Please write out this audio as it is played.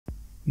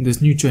This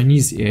new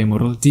Chinese AI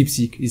model,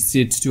 DeepSeek, is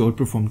said to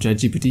outperform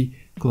ChatGPT,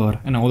 Claude,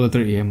 and all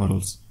other AI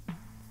models.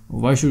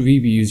 Why should we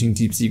be using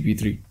DeepSeek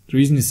V3? The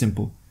reason is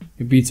simple.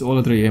 It beats all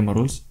other AI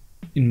models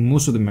in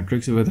most of the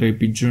metrics, whether it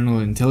be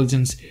general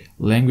intelligence,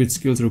 language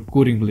skills, or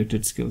coding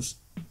related skills.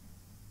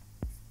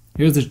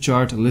 Here's a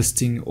chart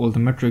listing all the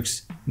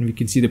metrics, and we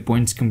can see the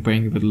points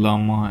comparing with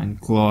Llama and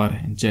Claude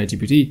and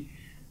ChatGPT.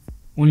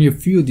 Only a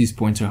few of these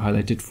points are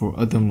highlighted for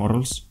other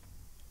models,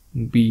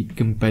 be it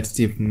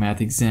competitive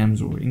math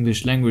exams or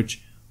English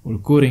language or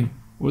coding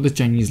or the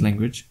Chinese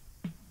language.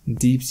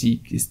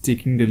 DeepSeek is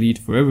taking the lead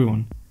for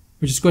everyone,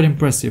 which is quite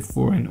impressive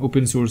for an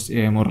open source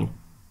AI model.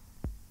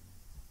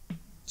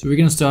 So we're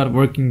going to start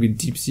working with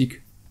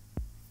DeepSeek.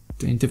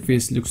 The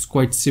interface looks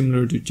quite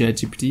similar to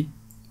ChatGPT.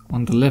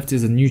 On the left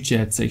is a new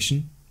chat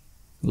section,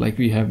 like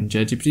we have in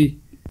ChatGPT.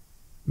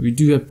 We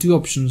do have two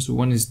options.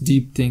 One is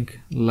deep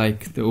think,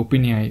 like the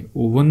OpenAI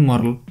O1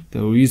 model,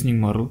 the reasoning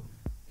model.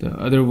 The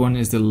other one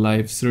is the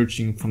live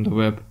searching from the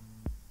web.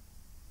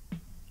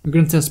 We're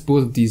going to test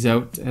both of these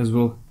out as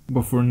well,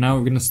 but for now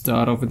we're going to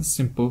start off with a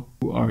simple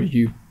 "Who are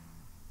you?"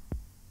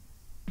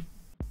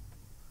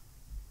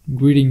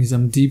 Greetings,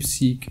 I'm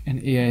DeepSeek,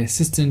 an AI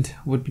assistant.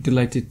 Would be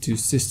delighted to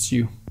assist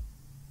you.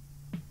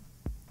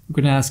 I'm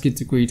going to ask it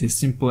to create a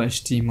simple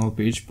HTML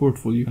page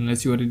portfolio and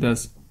let's see what it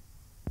does.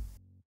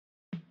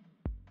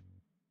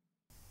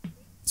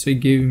 So it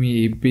gave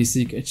me a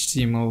basic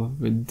HTML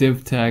with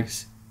div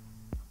tags,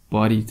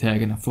 body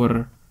tag, and a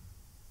footer.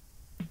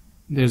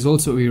 There's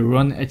also a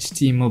run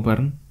HTML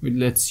button which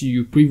lets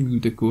you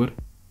preview the code.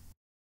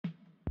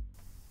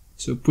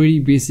 So pretty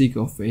basic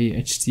of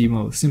a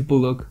HTML, simple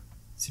look,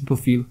 simple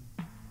feel.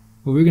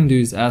 What we're going to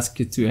do is ask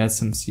it to add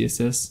some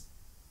CSS.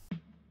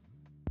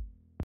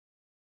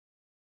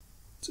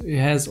 So it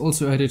has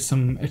also added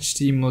some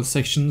HTML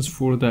sections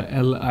for the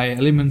LI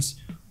elements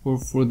or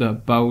for the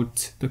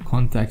about, the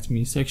contact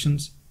me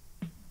sections.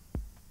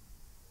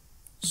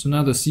 So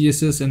now the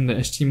CSS and the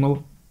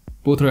HTML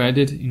both are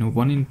added in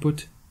one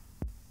input.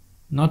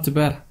 Not too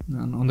bad.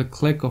 And on the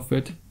click of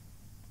it,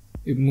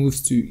 it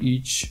moves to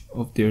each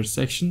of their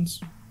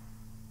sections.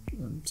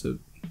 So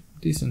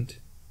decent.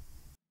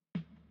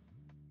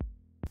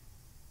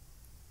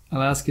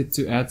 I'll ask it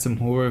to add some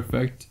hover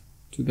effect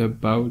to the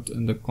about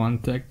and the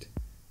contact,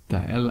 the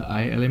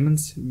LI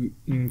elements.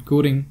 In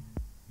coding,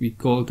 we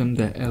call them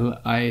the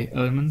LI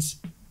elements.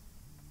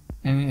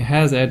 And it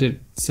has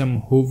added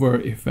some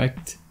hover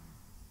effect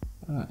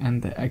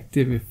and the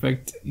active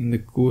effect in the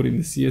code in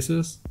the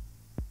CSS.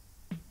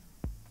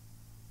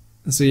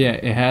 So yeah,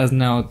 it has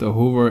now the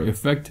hover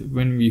effect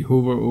when we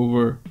hover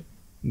over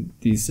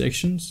these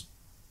sections.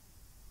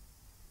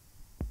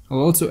 I'll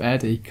also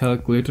add a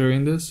calculator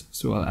in this,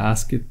 so I'll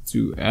ask it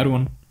to add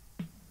one.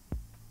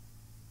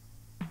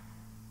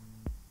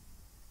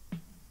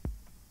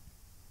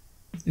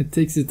 It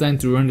takes its time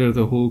to render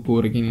the whole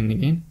code again and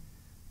again,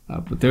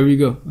 but there we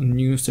go. A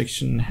new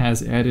section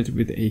has added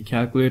with a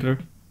calculator.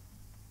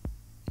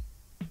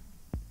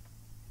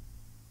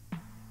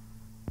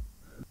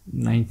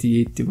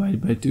 98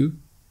 divided by 2,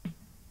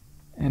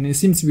 and it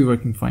seems to be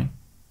working fine.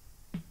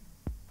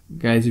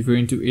 Guys, if you're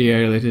into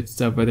AI related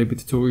stuff, whether it be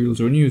tutorials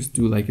or news,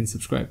 do like and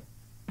subscribe.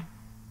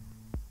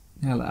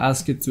 I'll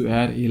ask it to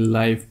add a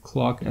live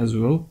clock as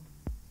well,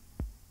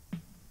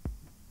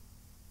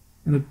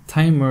 and the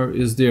timer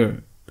is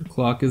there, the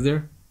clock is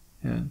there,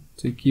 yeah,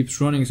 so it keeps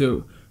running.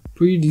 So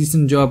pretty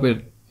decent job.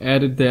 It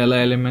added the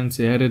LI elements,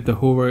 it added the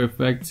hover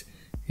effect,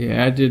 it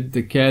added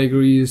the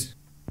categories.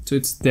 So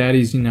it's that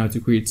easy now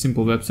to create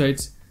simple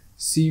websites,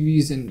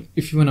 CVs, and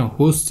if you want to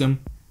host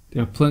them,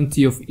 there are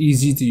plenty of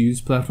easy to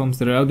use platforms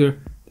that are out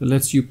there that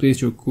lets you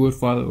place your code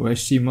file or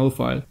HTML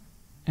file.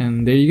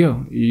 And there you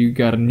go, you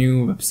got a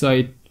new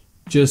website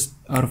just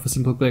out of a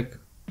simple click.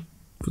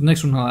 For the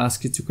next one, I'll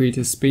ask it to create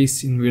a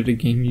space inverted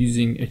game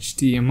using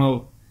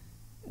HTML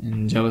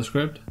and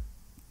JavaScript.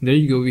 There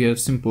you go, we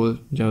have simple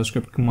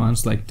JavaScript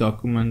commands like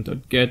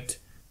document.get.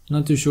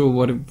 Not too sure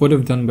what it would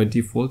have done by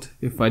default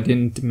if I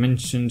didn't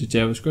mention the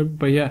JavaScript,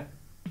 but yeah,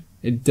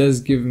 it does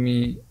give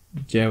me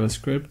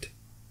JavaScript.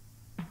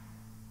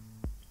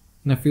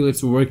 And I feel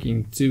it's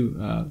working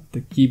too.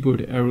 The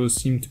keyboard arrows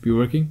seem to be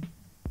working.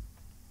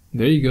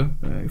 There you go,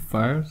 it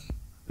fires.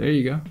 There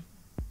you go.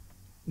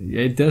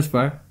 Yeah, it does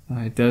fire.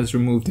 It does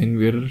remove the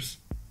inverters.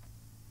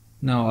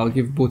 Now I'll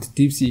give both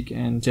DeepSeek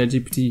and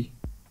ChatGPT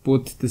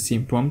both the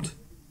same prompt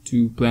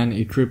to plan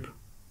a trip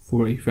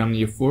for a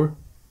family of 4.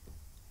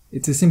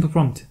 It's a simple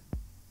prompt,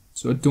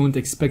 so I don't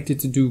expect it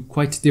to do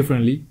quite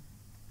differently.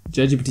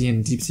 ChatGPT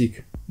and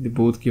DeepSeek, they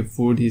both give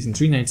 4 days and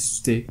 3 nights to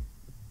stay.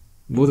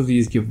 Both of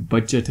these give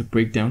budget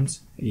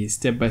breakdowns, a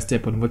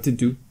step-by-step on what to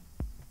do.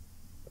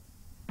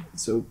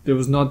 So there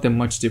was not that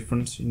much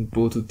difference in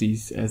both of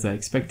these as I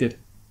expected.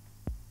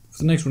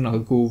 For the next one, I'll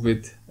go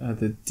with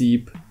the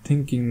deep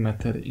thinking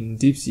method in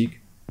DeepSeek,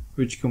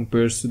 which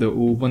compares to the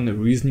O1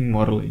 reasoning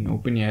model in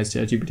OpenAI's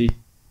ChatGPT.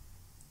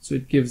 So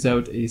it gives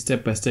out a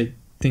step-by-step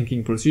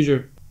thinking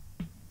procedure.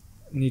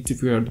 Need to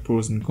figure out the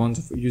pros and cons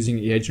of using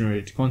AI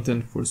generated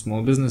content for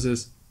small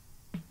businesses.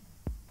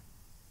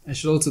 I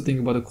should also think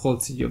about the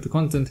quality of the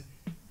content.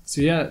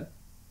 So yeah,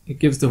 it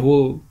gives the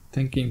whole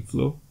thinking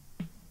flow.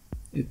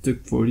 It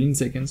took 14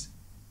 seconds.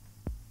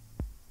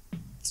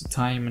 So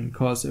time and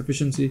cost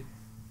efficiency.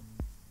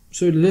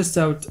 So it lists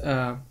out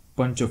a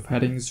bunch of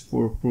headings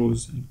for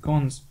pros and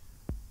cons.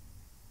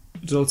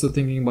 It's also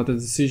thinking about the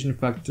decision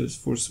factors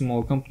for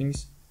small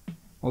companies.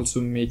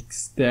 Also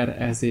makes that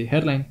as a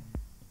headline.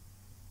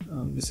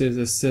 It says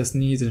assess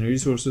needs and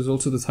resources.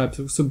 Also the types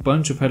of, so a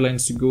bunch of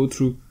headlines to go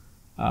through.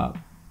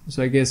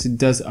 So I guess it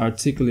does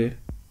articulate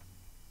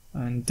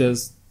and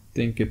does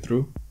think it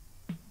through.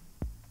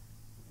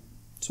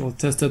 So I'll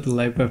test out the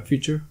live web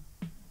feature.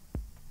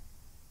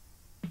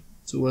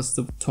 So what's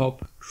the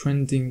top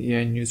trending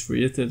AI news for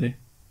yesterday?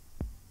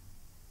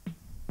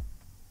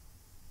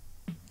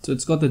 So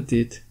it's got the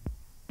date.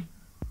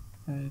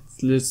 It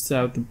lists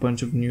out a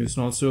bunch of news,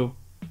 and also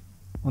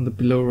on the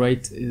below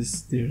right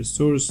is their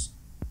source.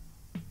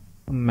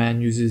 A man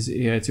uses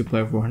AI to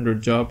apply for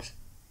 100 jobs.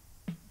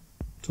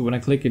 So when I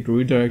click it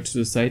redirects to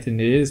the site,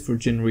 and it is for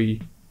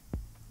January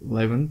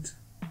 11th.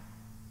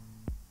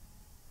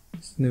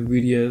 It's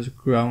Nivida's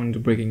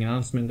groundbreaking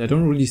announcement. I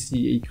don't really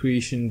see a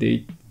creation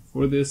date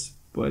for this,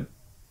 but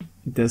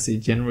it does say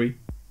January.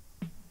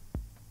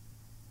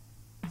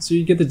 So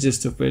you get the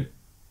gist of it.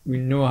 We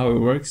know how it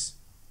works.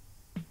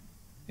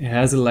 It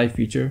has a live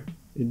feature.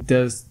 It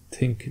does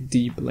think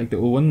deep like the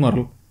O1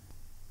 model.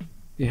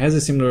 It has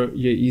a similar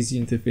yet easy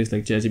interface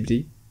like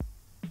ChatGPT.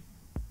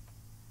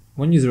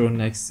 One user on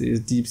next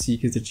says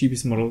DeepSeek is the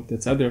cheapest model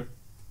that's out there.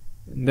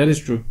 And that is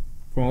true.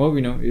 From what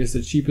we know, it is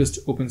the cheapest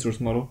open source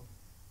model,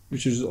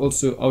 which is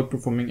also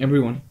outperforming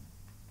everyone.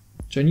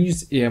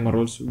 Chinese AI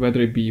models,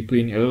 whether it be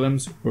plain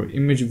LLMs or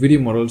image video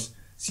models,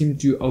 seem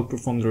to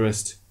outperform the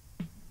rest.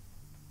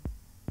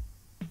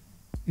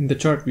 In the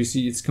chart we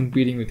see it's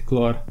competing with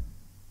Claude,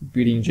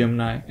 beating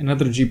Gemini and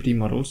other GPT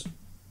models,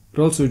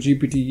 but also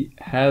GPT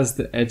has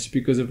the edge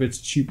because of its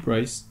cheap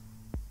price.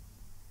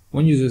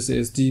 One user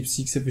says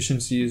DeepSeek's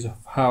efficiency is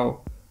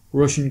how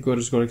Russian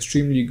coders got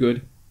extremely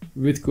good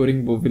with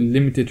coding but with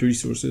limited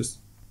resources.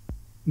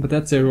 But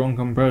that's a wrong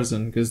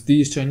comparison, because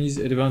these Chinese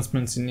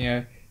advancements in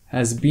AI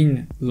has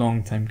been a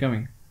long time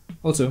coming.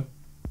 Also,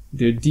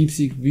 their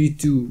DeepSeek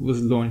V3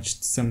 was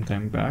launched some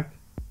time back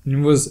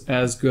and was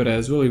as good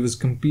as well. It was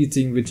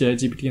competing with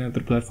ChatGPT and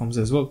other platforms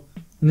as well.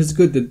 And it's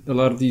good that a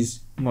lot of these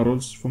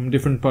models from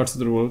different parts of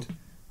the world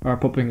are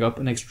popping up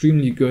and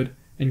extremely good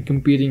and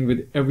competing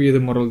with every other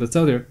model that's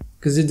out there,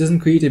 because it doesn't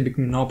create a big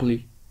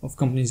monopoly of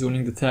companies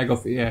owning the tag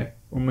of AI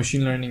or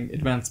machine learning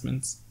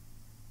advancements.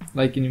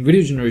 Like in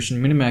video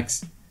generation,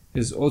 Minimax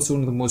is also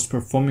one of the most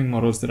performing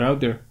models that are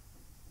out there.